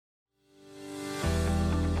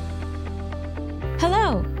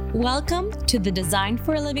Welcome to the Design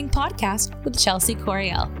for a Living podcast with Chelsea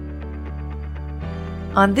Coriel.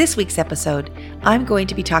 On this week's episode, I'm going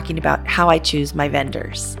to be talking about how I choose my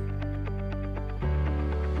vendors.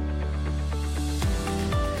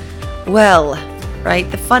 Well,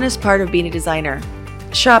 right, the funnest part of being a designer,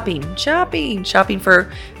 shopping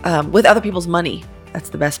for with other people's money. That's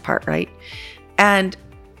the best part, right? And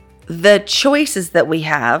the choices that we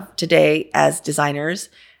have today as designers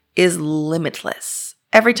is limitless.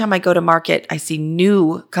 Every time I go to market, I see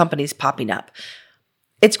new companies popping up.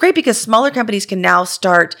 It's great because smaller companies can now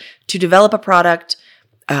start to develop a product,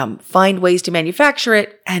 find ways to manufacture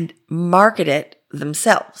it, and market it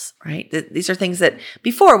themselves, right? These are things that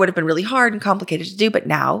before would have been really hard and complicated to do, but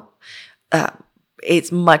now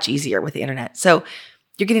it's much easier with the internet. So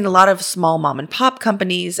you're getting a lot of small mom and pop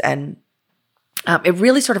companies, and it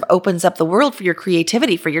really sort of opens up the world for your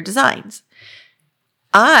creativity, for your designs.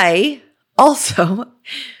 I also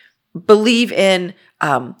believe in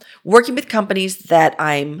working with companies that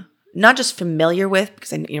I'm not just familiar with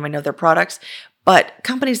because I know their products, but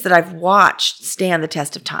companies that I've watched stand the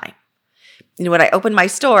test of time. When I opened my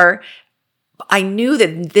store, I knew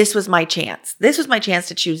that this was my chance. This was my chance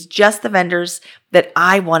to choose just the vendors that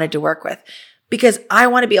I wanted to work with because I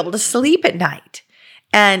want to be able to sleep at night.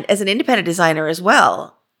 And as an independent designer as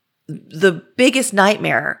well, the biggest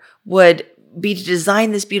nightmare would be to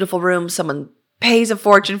design this beautiful room. Someone pays a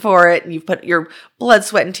fortune for it and you've put your blood,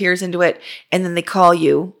 sweat, and tears into it. And then they call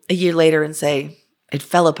you a year later and say, it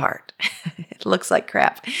fell apart. It looks like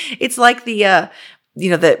crap. It's like the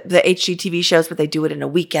HGTV shows where they do it in a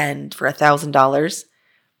weekend for $1,000.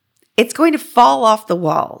 It's going to fall off the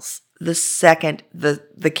walls the second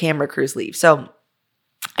the camera crews leave. So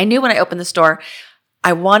I knew when I opened the store,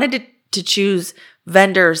 I wanted to choose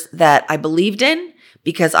vendors that I believed in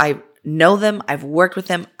because I know them, I've worked with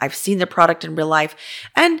them, I've seen their product in real life.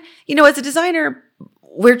 And, as a designer,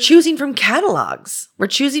 we're choosing from catalogs. We're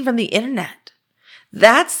choosing from the internet.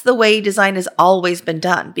 That's the way design has always been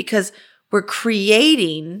done because we're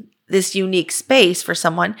creating this unique space for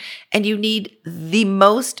someone and you need the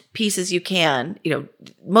most pieces you can,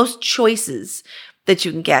 most choices that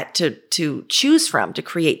you can get to choose from to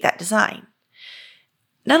create that design.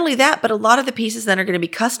 Not only that, but a lot of the pieces then are going to be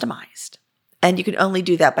customized. And you can only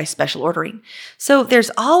do that by special ordering. So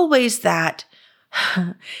there's always that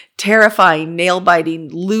terrifying, nail-biting,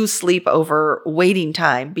 lose sleep over waiting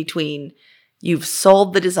time between you've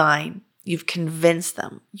sold the design, you've convinced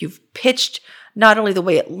them, you've pitched not only the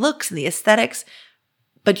way it looks and the aesthetics,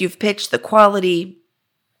 but you've pitched the quality,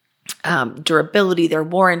 durability, their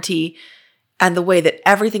warranty, and the way that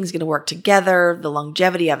everything's going to work together, the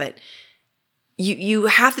longevity of it. You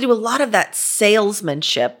have to do a lot of that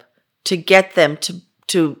salesmanship to get them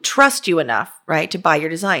to trust you enough, right, to buy your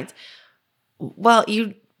designs. Well,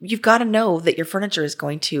 you've got to know that your furniture is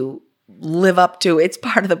going to live up to its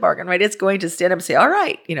part of the bargain, right? It's going to stand up and say, all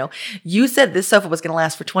right, you said this sofa was going to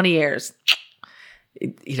last for 20 years.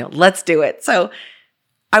 Let's do it. So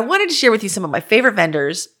I wanted to share with you some of my favorite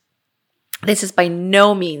vendors. This is by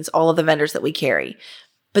no means all of the vendors that we carry,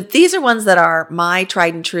 but these are ones that are my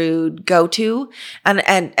tried and true go-to. And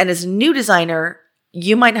as a new designer,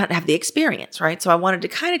 you might not have the experience, right? So I wanted to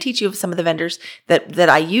kind of teach you of some of the vendors that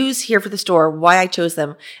I use here for the store, why I chose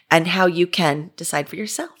them, and how you can decide for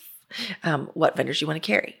yourself what vendors you want to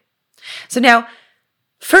carry. So now,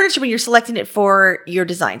 furniture, when you're selecting it for your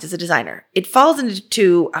designs as a designer, it falls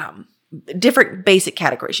into different basic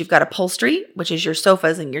categories. You've got upholstery, which is your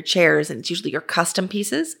sofas and your chairs, and it's usually your custom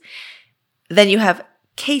pieces. Then you have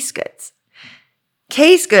case goods.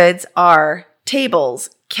 Case goods are tables,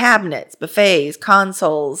 cabinets, buffets,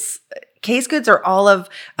 consoles. Case goods are all of,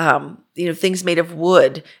 things made of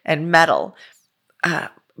wood and metal.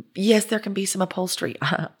 Yes, there can be some upholstery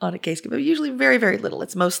on a case good, but usually very, very little.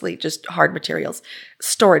 It's mostly just hard materials,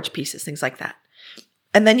 storage pieces, things like that.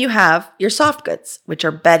 And then you have your soft goods, which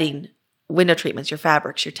are bedding, window treatments, your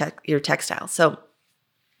fabrics, your textiles. So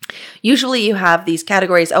usually you have these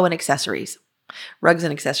categories. And accessories, rugs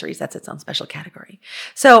and accessories. That's its own special category.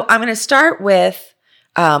 So I'm going to start with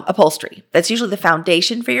upholstery. That's usually the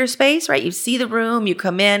foundation for your space, right? You see the room, you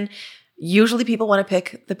come in. Usually people want to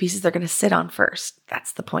pick the pieces they're going to sit on first.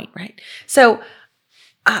 That's the point, right? So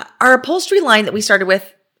our upholstery line that we started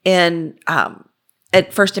with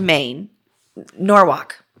at first in Maine,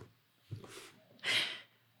 Norwalk.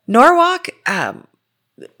 Norwalk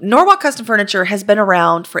Custom Furniture has been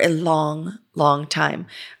around for a long, long time.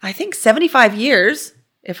 I think 75 years,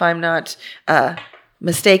 if I'm not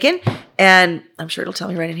mistaken. And I'm sure it'll tell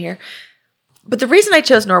me right in here. But the reason I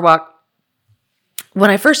chose Norwalk, when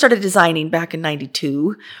I first started designing back in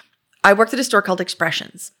 92, I worked at a store called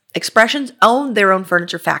Expressions. Expressions owned their own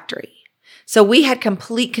furniture factory. So we had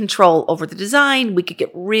complete control over the design. We could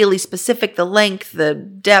get really specific, the length, the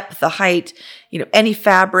depth, the height, any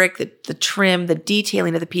fabric, the trim, the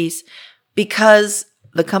detailing of the piece, because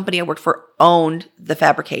the company I worked for owned the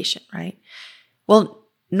fabrication, right? Well,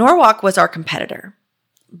 Norwalk was our competitor.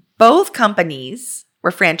 Both companies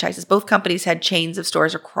were franchises. Both companies had chains of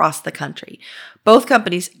stores across the country. Both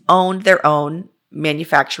companies owned their own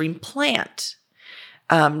manufacturing plant.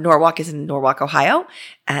 Norwalk is in Norwalk, Ohio,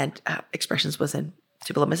 and Expressions was in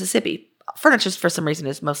Tupelo, Mississippi. Furniture, for some reason,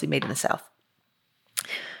 is mostly made in the South.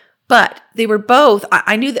 But they were both,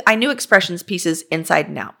 I knew Expressions pieces inside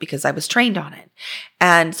and out because I was trained on it.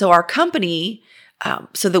 And so our company,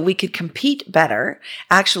 so that we could compete better,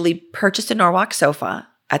 actually purchased a Norwalk sofa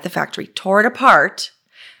at the factory, tore it apart,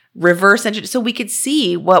 reverse engineered, so we could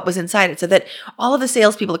see what was inside it, so that all of the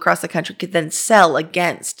salespeople across the country could then sell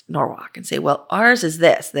against Norwalk and say, well, ours is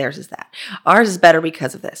this, theirs is that. Ours is better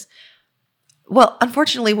because of this. Well,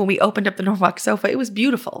 unfortunately, when we opened up the Norwalk sofa, it was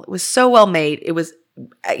beautiful. It was so well made. It was,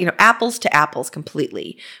 apples to apples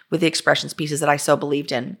completely with the Expressions pieces that I so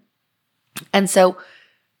believed in. And so,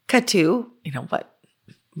 cut to,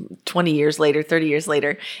 20 years later, 30 years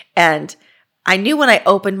later, and I knew when I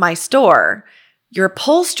opened my store, your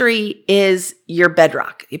upholstery is your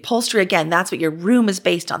bedrock. The upholstery, again, that's what your room is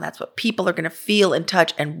based on. That's what people are going to feel and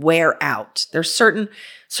touch and wear out. There's certain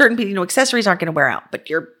accessories aren't going to wear out, but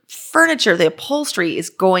your furniture, the upholstery, is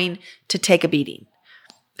going to take a beating.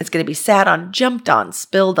 It's going to be sat on, jumped on,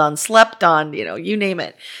 spilled on, slept on, you name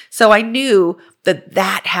it. So I knew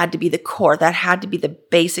that had to be the core. That had to be the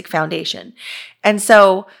basic foundation. And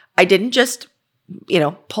so I didn't just,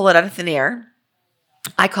 pull it out of thin air.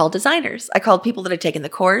 I called designers. I called people that had taken the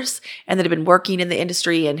course and that had been working in the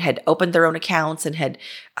industry and had opened their own accounts and had,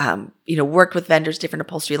 worked with vendors, different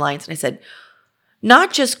upholstery lines. And I said,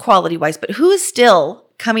 not just quality wise, but who is still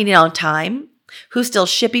coming in on time? Who's still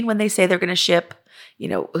shipping when they say they're going to ship?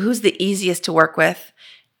 Who's the easiest to work with?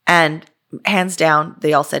 And hands down,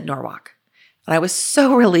 they all said Norwalk. And I was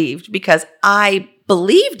so relieved because I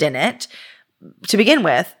believed in it to begin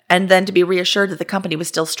with, and then to be reassured that the company was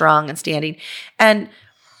still strong and standing. And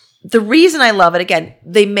the reason I love it, again,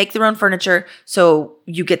 they make their own furniture. So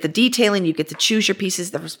you get the detailing, you get to choose your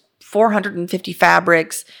pieces. There's 450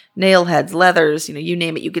 fabrics, nail heads, leathers, you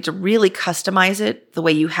name it. You get to really customize it the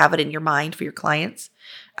way you have it in your mind for your clients.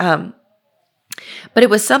 But it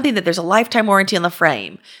was something that there's a lifetime warranty on the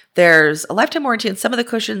frame. There's a lifetime warranty on some of the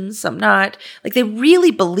cushions, some not. Like, they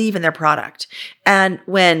really believe in their product. And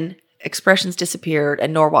when Expressions disappeared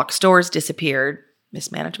and Norwalk stores disappeared,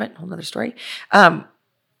 mismanagement, whole nother story.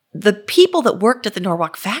 The people that worked at the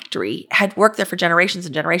Norwalk factory had worked there for generations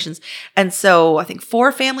and generations. And so I think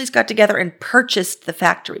 4 families got together and purchased the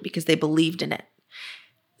factory because they believed in it.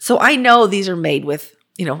 So I know these are made with,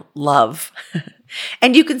 love.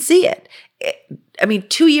 And you can see it.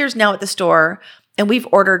 2 years now at the store, and we've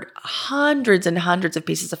ordered hundreds and hundreds of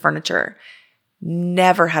pieces of furniture.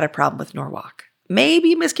 Never had a problem with Norwalk.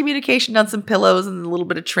 Maybe miscommunication on some pillows and a little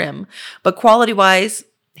bit of trim, but quality-wise,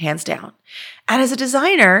 hands down. And as a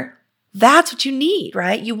designer, that's what you need,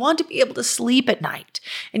 right? You want to be able to sleep at night,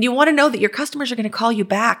 and you want to know that your customers are going to call you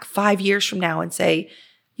back 5 years from now and say,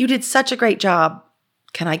 you did such a great job.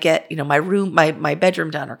 Can I get, my room, my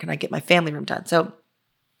bedroom done, or can I get my family room done? So,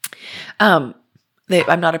 I'm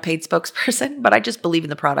not a paid spokesperson, but I just believe in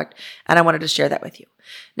the product, and I wanted to share that with you.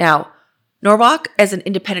 Now, Norwalk, as an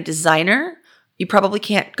independent designer, you probably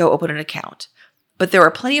can't go open an account, but there are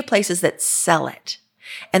plenty of places that sell it.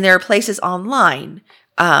 And there are places online,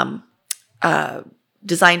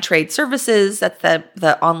 Design Trade Services, that's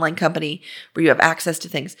the online company where you have access to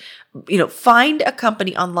things. Find a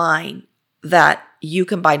company online that you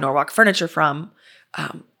can buy Norwalk furniture from.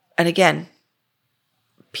 And again,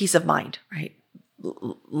 peace of mind, right?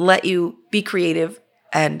 Let you be creative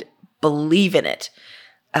and believe in it.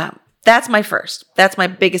 That's my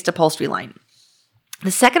biggest upholstery line. The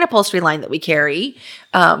second upholstery line that we carry,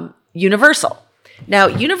 Universal. Now,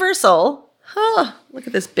 Universal, look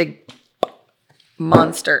at this big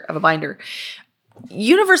monster of a binder.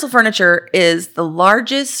 Universal Furniture is the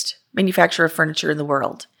largest manufacturer of furniture in the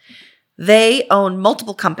world. They own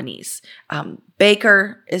multiple companies.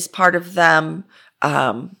 Baker is part of them.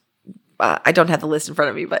 I don't have the list in front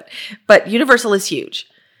of me, but Universal is huge.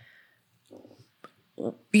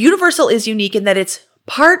 Universal is unique in that it's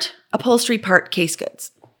part upholstery, part case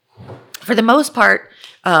goods. For the most part,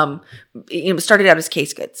 started out as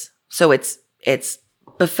case goods. So it's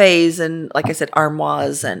buffets and, like I said,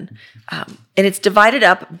 armoires and it's divided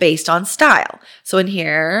up based on style. So in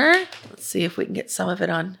here, let's see if we can get some of it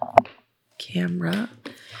on camera.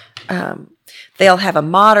 They'll have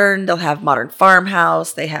modern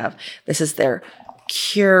farmhouse. This is their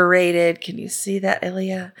curated. Can you see that,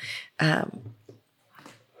 Ilya?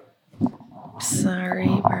 Sorry,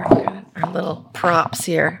 our little props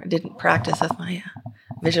here. I didn't practice with my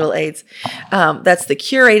visual aids. That's the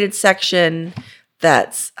curated section.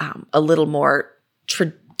 That's a little more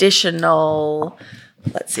traditional,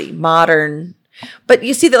 let's see, modern. But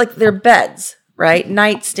you see that like their beds, right?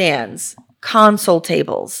 Nightstands, console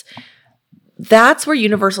tables. That's where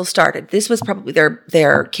Universal started. This was probably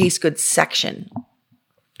their case goods section.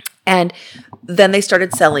 And then they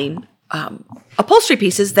started selling upholstery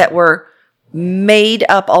pieces that were made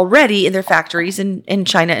up already in their factories in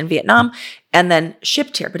China and Vietnam and then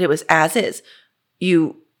shipped here. But it was as is.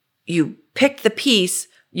 You picked the piece.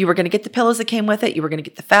 You were going to get the pillows that came with it. You were going to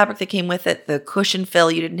get the fabric that came with it, the cushion fill.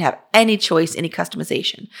 You didn't have any choice, any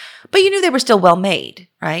customization. But you knew they were still well made,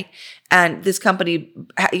 right? And this company,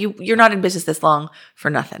 you're not in business this long for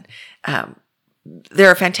nothing.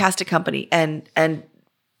 They're a fantastic company. And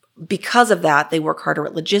because of that, they work harder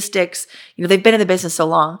at logistics. They've been in the business so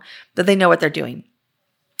long that they know what they're doing.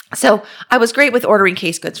 So I was great with ordering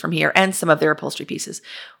case goods from here and some of their upholstery pieces.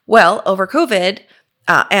 Well, over COVID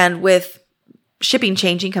and with shipping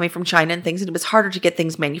changing coming from China and things, and it was harder to get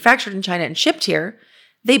things manufactured in China and shipped here,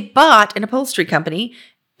 they bought an upholstery company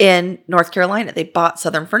in North Carolina. They bought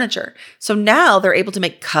Southern Furniture. So now they're able to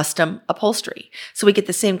make custom upholstery. So we get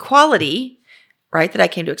the same quality, right, that I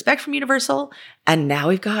came to expect from Universal. And now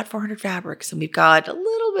we've got 400 fabrics and we've got a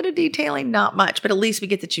little bit of detailing, not much, but at least we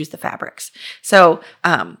get to choose the fabrics. So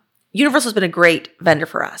Universal's been a great vendor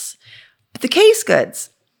for us. But the case goods,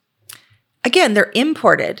 again, they're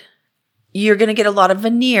imported. You're going to get a lot of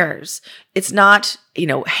veneers. It's not,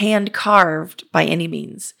 hand carved by any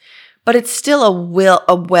means, but it's still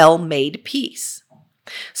a well-made piece.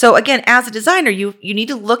 So again, as a designer, you need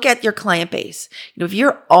to look at your client base. If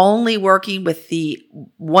you're only working with the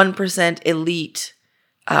 1% elite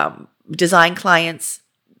design clients,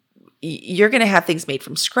 you're going to have things made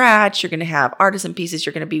from scratch. You're going to have artisan pieces.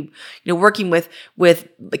 You're going to be, working with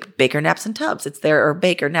like Baker Naps and Tubbs. It's or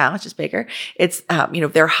Baker now. It's just Baker. It's,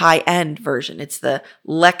 their high end version. It's the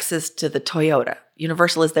Lexus to the Toyota.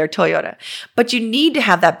 Universal is their Toyota. But you need to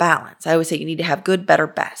have that balance. I always say you need to have good, better,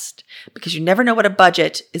 best, because you never know what a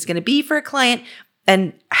budget is going to be for a client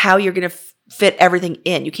and how you're going to fit everything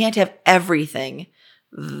in. You can't have everything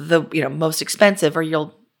the, most expensive, or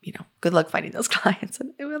you'll, good luck finding those clients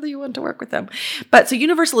and whether you want to work with them. But so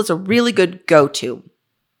Universal is a really good go-to.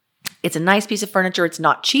 It's a nice piece of furniture. It's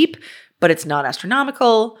not cheap, but it's not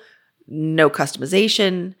astronomical. No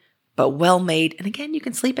customization, but well made. And again, you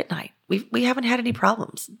can sleep at night. We haven't had any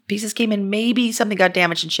problems. Pieces came in, maybe something got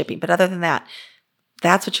damaged in shipping, but other than that,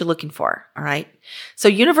 that's what you're looking for. All right. So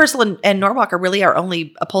Universal and Norwalk are really our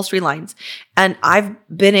only upholstery lines. And I've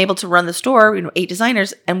been able to run the store, 8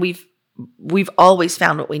 designers, and we've always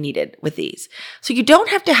found what we needed with these. So you don't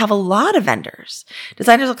have to have a lot of vendors.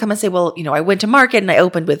 Designers will come and say, well, I went to market and I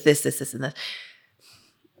opened with this, and this.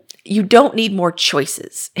 You don't need more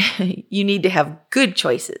choices. You need to have good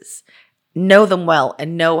choices, know them well,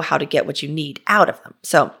 and know how to get what you need out of them.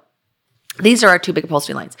 So these are our 2 big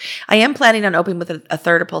upholstery lines. I am planning on opening with a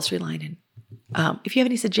third upholstery line. And if you have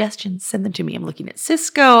any suggestions, send them to me. I'm looking at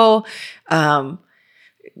Cisco.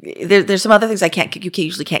 There's some other things you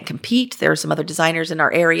usually can't compete. There are some other designers in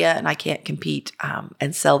our area, and I can't compete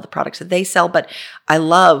and sell the products that they sell. But I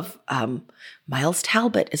love Miles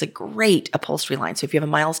Talbot is a great upholstery line. So if you have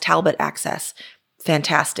a Miles Talbot access,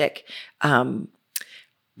 fantastic.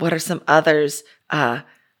 What are some others?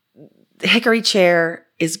 Hickory Chair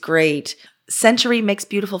is great. Century makes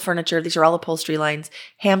beautiful furniture. These are all upholstery lines.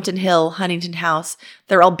 Hampton Hill, Huntington House,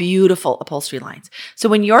 they're all beautiful upholstery lines. So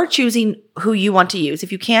when you're choosing who you want to use,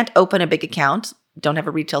 if you can't open a big account, don't have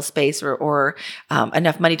a retail space or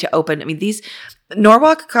enough money to open. These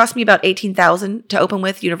Norwalk cost me about $18,000 to open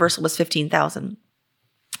with. Universal was $15,000.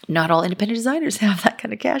 Not all independent designers have that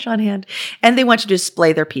kind of cash on hand, and they want you to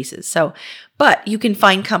display their pieces. So, but you can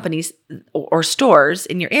find companies or stores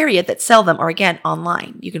in your area that sell them, or again,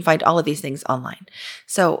 online. You can find all of these things online.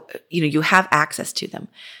 So, you have access to them.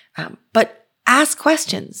 But ask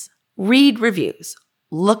questions, read reviews,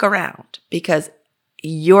 look around, because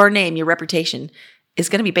your name, your reputation is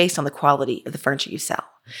going to be based on the quality of the furniture you sell.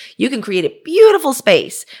 You can create a beautiful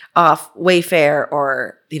space off Wayfair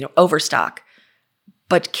or, Overstock,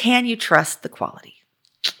 but can you trust the quality?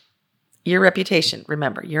 Your reputation,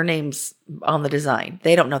 remember, your name's on the design.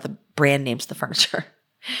 They don't know the brand names of the furniture.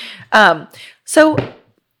 So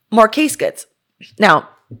more case goods. Now,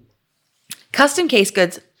 custom case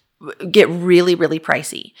goods get really, really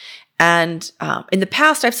pricey. And in the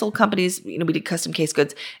past, I've sold companies, we did custom case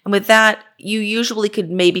goods. And with that, you usually could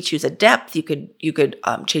maybe choose a depth. You could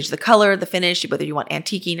change the color, the finish, whether you want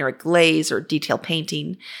antiquing or a glaze or detail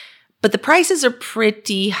painting. But the prices are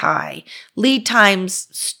pretty high. Lead times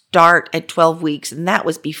start at 12 weeks, and that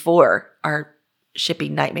was before our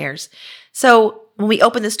shipping nightmares. So when we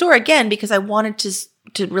opened the store again, because I wanted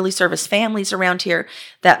to really service families around here,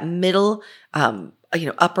 that middle,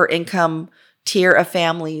 upper income tier of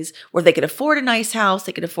families where they could afford a nice house,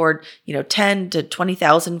 they could afford, 10 to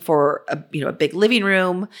 20,000 for a big living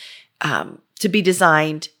room, to be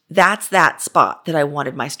designed. That's that spot that I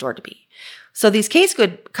wanted my store to be. So these case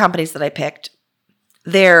good companies that I picked,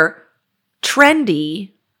 they're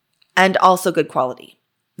trendy and also good quality.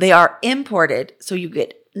 They are imported, so you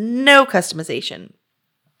get no customization.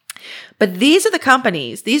 But these are the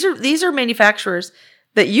companies, these are manufacturers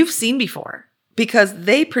that you've seen before because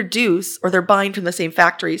they produce or they're buying from the same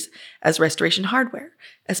factories as Restoration Hardware,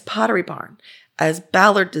 as Pottery Barn, as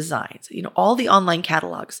Ballard Designs, all the online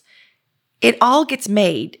catalogs. It all gets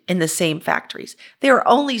made in the same factories. There are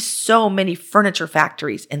only so many furniture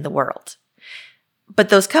factories in the world. But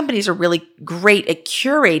those companies are really great at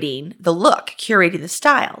curating the look, curating the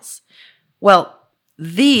styles. Well,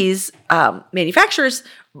 these manufacturers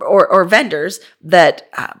or vendors that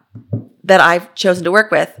I've chosen to work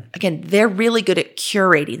with, again, they're really good at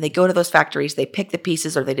curating. They go to those factories, they pick the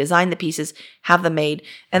pieces or they design the pieces, have them made,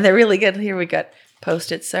 and they're really good. Here we got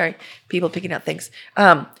Post-its. Sorry, people picking out things.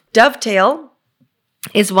 Dovetail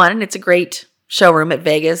is one, and it's a great showroom at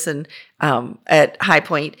Vegas and at High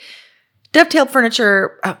Point. Dovetail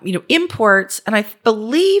Furniture, imports, and I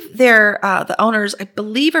believe they're the owners. I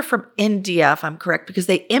believe are from India, if I'm correct, because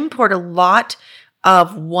they import a lot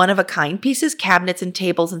of one-of-a-kind pieces, cabinets and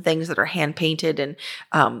tables and things that are hand-painted and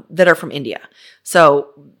that are from India. So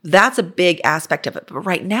that's a big aspect of it. But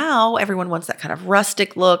right now, everyone wants that kind of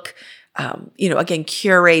rustic look. Again,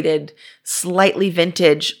 curated, slightly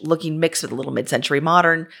vintage looking mixed with a little mid-century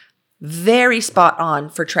modern, very spot on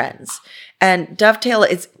for trends. And Dovetail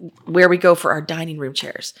is where we go for our dining room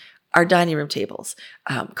chairs, our dining room tables,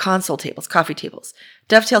 console tables, coffee tables.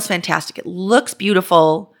 Dovetail's fantastic. It looks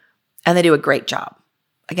beautiful and they do a great job.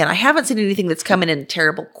 Again, I haven't seen anything that's come in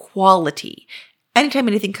terrible quality. Anytime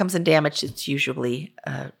anything comes in damaged, it's usually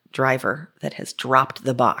a driver that has dropped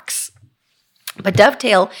the box. But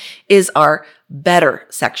Dovetail is our better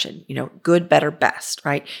section, good, better, best,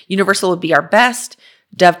 right? Universal would be our best.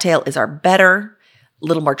 Dovetail is our better, a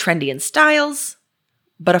little more trendy in styles,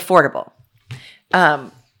 but affordable.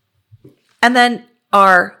 And then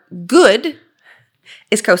our good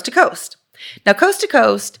is Coast to Coast. Now, Coast to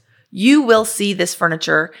Coast, you will see this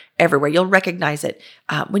furniture everywhere. You'll recognize it.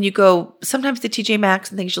 When you go sometimes to TJ Maxx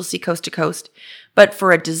and things, you'll see Coast to Coast. But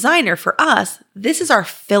for a designer, for us, this is our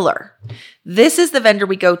filler. This is the vendor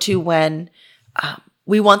we go to when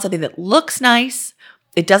we want something that looks nice.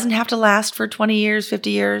 It doesn't have to last for 20 years, 50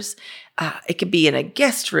 years. It could be in a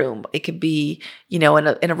guest room. It could be, in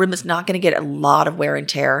a room that's not going to get a lot of wear and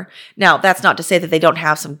tear. Now, that's not to say that they don't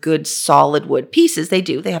have some good solid wood pieces. They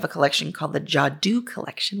do. They have a collection called the Jadoo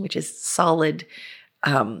Collection, which is solid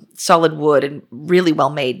wood and really well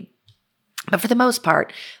made. But for the most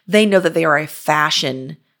part, they know that they are a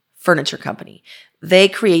fashion furniture company. They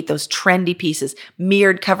create those trendy pieces,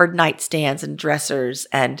 mirrored covered nightstands and dressers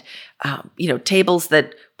and, tables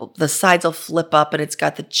that the sides will flip up and it's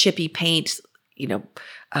got the chippy paint,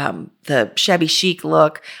 the shabby chic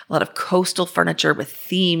look, a lot of coastal furniture with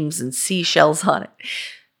themes and seashells on it.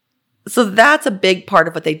 So that's a big part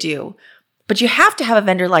of what they do. But you have to have a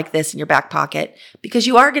vendor like this in your back pocket because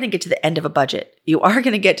you are going to get to the end of a budget. You are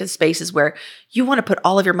going to get to spaces where you want to put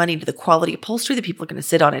all of your money into the quality upholstery that people are going to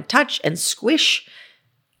sit on and touch and squish.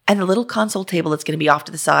 And the little console table that's going to be off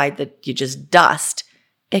to the side that you just dust.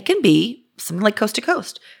 It can be something like Coast to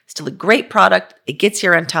Coast. Still a great product. It gets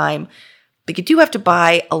here on time. But you do have to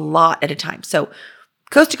buy a lot at a time. So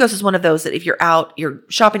Coast to Coast is one of those that if you're out, you're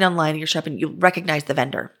shopping online, you're shopping, you'll recognize the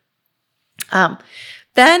vendor.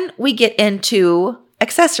 Then we get into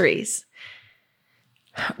accessories.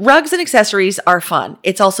 Rugs and accessories are fun.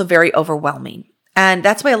 It's also very overwhelming. And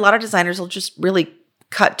that's why a lot of designers will just really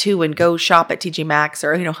cut to and go shop at TJ Maxx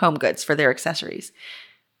or, Home Goods for their accessories.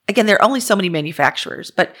 Again, there are only so many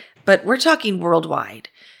manufacturers, but we're talking worldwide.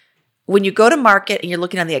 When you go to market and you're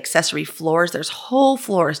looking on the accessory floors, there's whole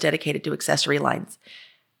floors dedicated to accessory lines.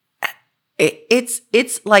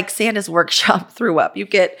 It's like Santa's workshop threw up. You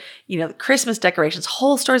get, Christmas decorations,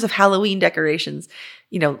 whole stores of Halloween decorations,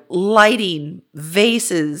 lighting,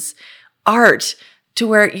 vases, art to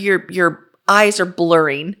where your eyes are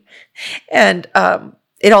blurring and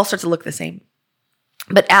it all starts to look the same.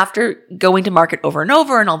 But after going to market over and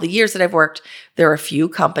over and all the years that I've worked, there are a few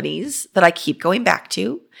companies that I keep going back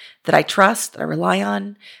to, that I trust, that I rely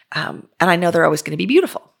on, and I know they're always going to be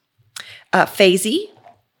beautiful. Fazy,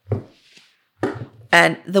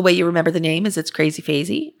 and the way you remember the name is it's Crazy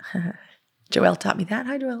Fazy. Joelle taught me that.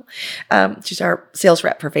 Hi, Joelle. She's our sales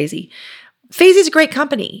rep for Fazy. Fazy's a great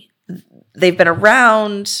company. They've been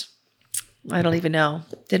around, I don't even know,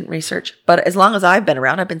 didn't research, but as long as I've been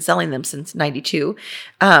around, I've been selling them since 92.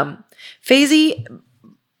 Fazy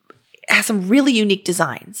has some really unique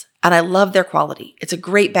designs, and I love their quality. It's a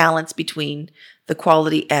great balance between the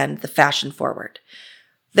quality and the fashion forward.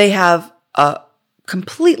 They have a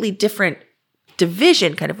completely different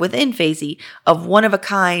division kind of within Fazy of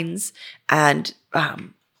one-of-a-kinds, and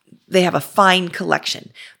they have a fine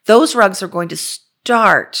collection. Those rugs are going to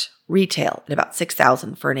start retail at about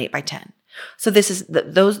 $6,000 for an 8x10. So this is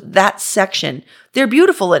that section. They're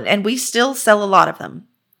beautiful, and we still sell a lot of them.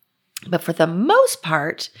 But for the most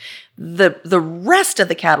part, the rest of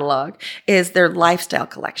the catalog is their lifestyle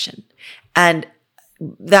collection. And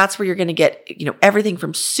that's where you're going to get, everything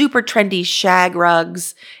from super trendy shag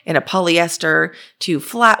rugs in a polyester to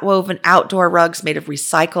flat woven outdoor rugs made of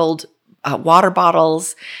recycled water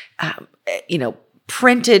bottles,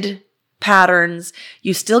 printed patterns.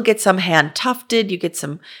 You still get some hand tufted. You get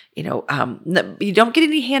some, you don't get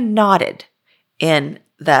any hand knotted in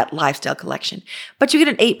that lifestyle collection, but you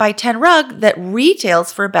get an 8x10 rug that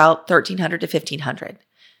retails for about $1,300 to $1,500,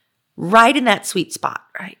 right in that sweet spot,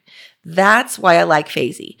 right? That's why I like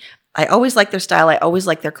Fazy. I always like their style. I always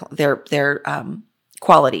like their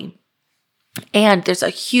quality. And there's a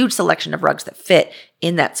huge selection of rugs that fit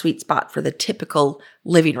in that sweet spot for the typical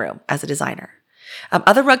living room as a designer.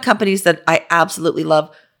 Other rug companies that I absolutely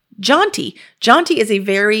love, Jonty. Jonty is a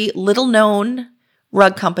very little known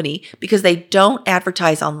rug company because they don't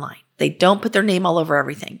advertise online. They don't put their name all over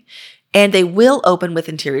everything. And they will open with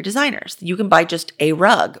interior designers. You can buy just a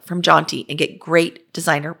rug from Jonty and get great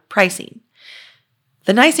designer pricing.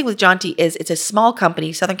 The nice thing with Jonty is it's a small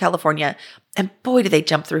company, Southern California, and boy, do they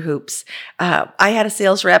jump through hoops. I had a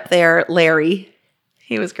sales rep there, Larry.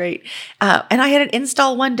 He was great. And I had an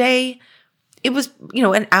install one day. It was,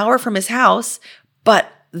 an hour from his house, but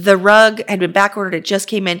the rug had been back ordered. It just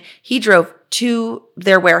came in. He drove to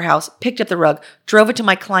their warehouse, picked up the rug, drove it to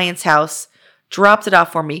my client's house, dropped it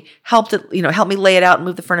off for me, helped me lay it out and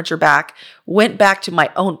move the furniture back, went back to my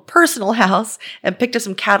own personal house and picked up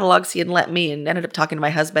some catalogs he had lent me and ended up talking to my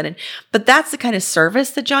husband. But that's the kind of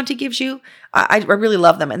service that Jonty gives you. I really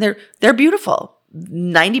love them, and they're beautiful.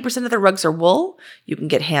 90% of their rugs are wool. You can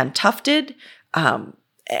get hand tufted,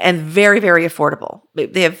 and very, very affordable.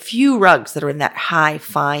 They have few rugs that are in that high,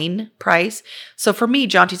 fine price. So for me,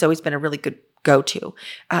 Jonty's always been a really good go-to.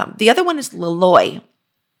 The other one is Loloi.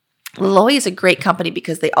 Loloi is a great company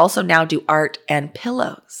because they also now do art and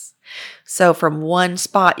pillows. So from one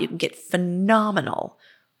spot, you can get phenomenal,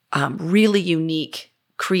 really unique,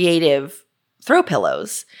 creative throw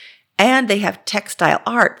pillows. And they have textile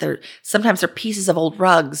art. Sometimes they're pieces of old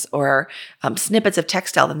rugs or snippets of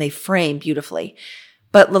textile that they frame beautifully.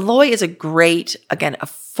 But Loloi is a great, again,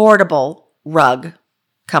 affordable rug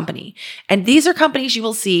company. And these are companies you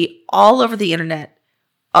will see all over the internet,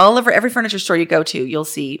 all over every furniture store you go to. You'll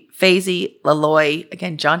see Fazy, Loloi.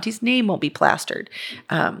 Again, Jonty's name won't be plastered.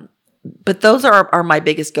 But those are my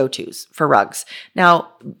biggest go-tos for rugs.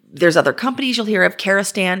 Now, there's other companies you'll hear of.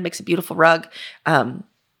 Karastan makes a beautiful rug.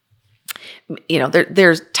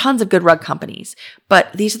 There's tons of good rug companies.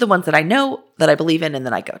 But these are the ones that I know, that I believe in, and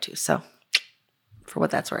that I go to. So for what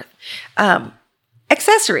that's worth.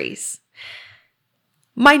 Accessories.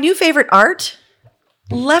 My new favorite art,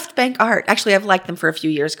 Left Bank Art. Actually, I've liked them for a few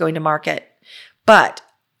years going to market. But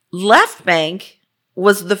Left Bank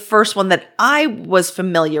was the first one that I was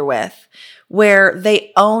familiar with where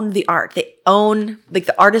they own the art. They own, the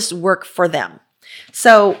artists work for them.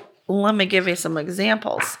 So let me give you some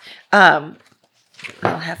examples. I'll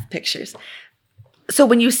have pictures. So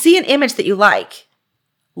when you see an image that you like,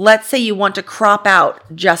 let's say you want to crop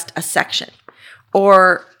out just a section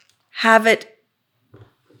or have it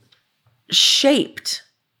shaped,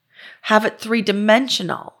 have it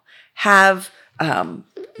three-dimensional, have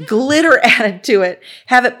glitter added to it,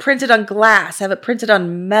 have it printed on glass, have it printed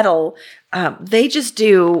on metal. They just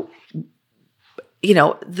do,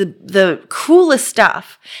 the coolest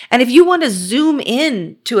stuff. And if you want to zoom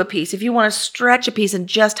in to a piece, if you want to stretch a piece and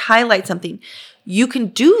just highlight something, you can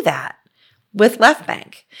do that with Left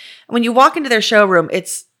Bank. When you walk into their showroom,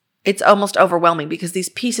 it's almost overwhelming because these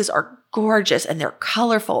pieces are gorgeous and they're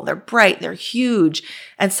colorful, they're bright, they're huge,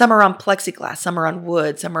 and some are on plexiglass, some are on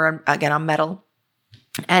wood, some are on metal.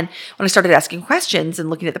 And when I started asking questions and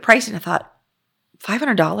looking at the pricing, I thought,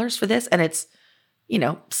 $500 for this? And it's,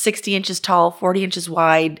 60 inches tall, 40 inches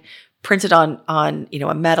wide, printed on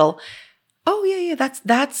a metal. Oh yeah.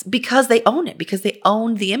 That's because they own it, because they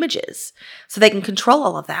own the images. So they can control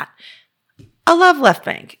all of that. I love Left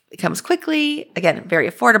Bank. It comes quickly. Again, very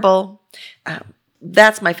affordable.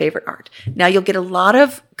 That's my favorite art. Now you'll get a lot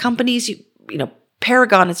of companies,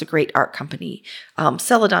 Paragon is a great art company.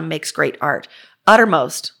 Celadon makes great art.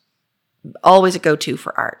 Uttermost, always a go-to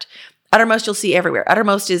for art. Uttermost you'll see everywhere.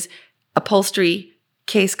 Uttermost is upholstery,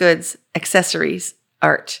 case goods, accessories,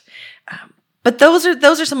 art. But those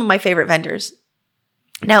are some of my favorite vendors.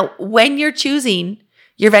 Now, when you're choosing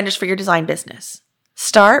your vendors for your design business,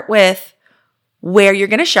 start with where you're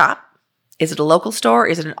going to shop. Is it a local store?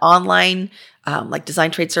 Is it an online, like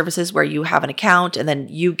Design Trade Services, where you have an account and then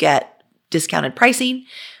you get discounted pricing?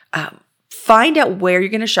 Find out where you're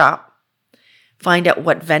going to shop. Find out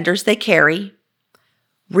what vendors they carry.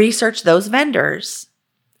 Research those vendors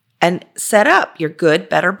and set up your good,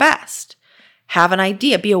 better, best. Have an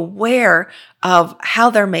idea. Be aware of how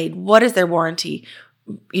they're made. What is their warranty?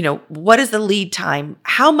 What is the lead time?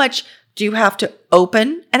 How much do you have to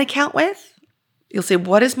open an account with? You'll say,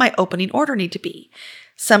 what does my opening order need to be?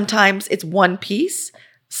 Sometimes it's one piece.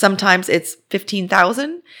 Sometimes it's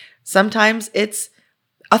 $15,000. Sometimes it's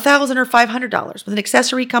 $1,000 or $500. With an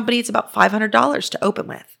accessory company, it's about $500 to open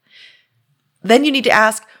with. Then you need to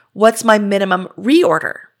ask, what's my minimum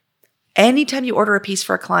reorder? Anytime you order a piece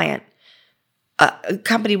for a client, a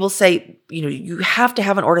company will say, you have to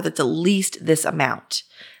have an order that's at least this amount.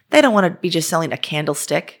 They don't want to be just selling a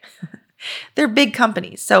candlestick. They're big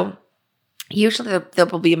companies. So usually there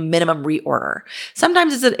will be a minimum reorder.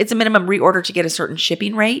 Sometimes it's a minimum reorder to get a certain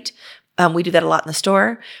shipping rate. We do that a lot in the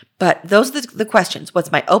store. But those are the questions.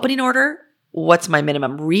 What's my opening order? What's my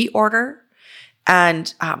minimum reorder?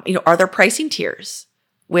 And, are there pricing tiers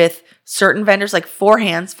with certain vendors like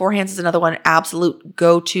Forehands? Forehands is another one, absolute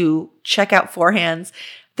go-to. Check out Forehands.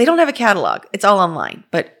 They don't have a catalog. It's all online,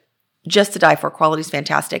 but just to die for. Quality is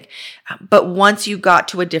fantastic. But once you got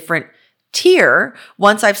to a different tier,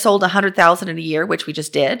 once I've sold 100,000 in a year, which we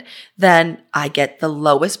just did, then I get the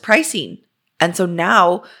lowest pricing. And so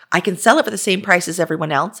now I can sell it for the same price as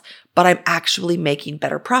everyone else, but I'm actually making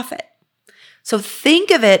better profit. So think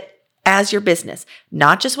of it as your business,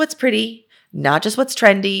 not just what's pretty, not just what's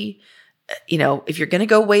trendy. If you're going to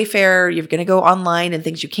go Wayfair, you're going to go online and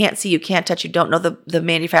things you can't see, you can't touch, you don't know the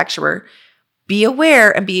manufacturer, be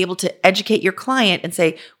aware and be able to educate your client and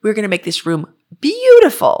say, we're going to make this room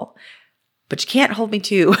beautiful, but you can't hold me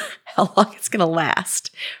to how long it's going to last,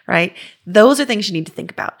 right? Those are things you need to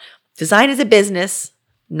think about. Design is a business,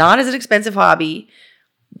 not as an expensive hobby,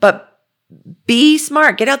 but be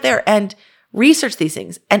smart. Get out there and research these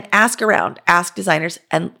things and ask around, ask designers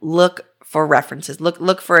and look for references,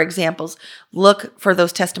 look for examples, look for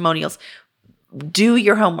those testimonials. Do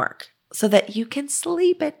your homework so that you can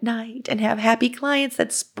sleep at night and have happy clients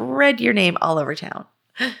that spread your name all over town.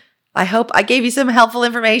 I hope I gave you some helpful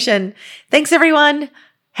information. Thanks, everyone.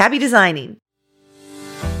 Happy designing.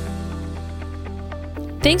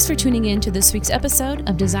 Thanks for tuning in to this week's episode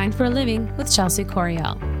of Design for a Living with Chelsea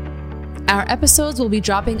Coriel. Our episodes will be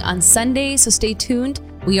dropping on Sundays, so stay tuned.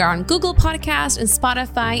 We are on Google Podcasts and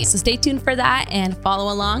Spotify, so stay tuned for that and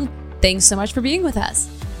follow along. Thanks so much for being with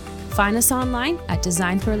us. Find us online at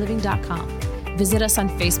designforaliving.com. Visit us on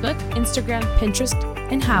Facebook, Instagram, Pinterest,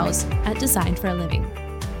 and Houzz at Design for a Living.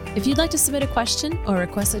 If you'd like to submit a question or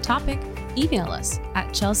request a topic, email us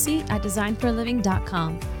at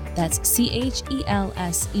chelsea@designforaliving.com. That's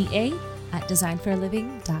CHELSEA at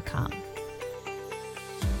designforaliving.com.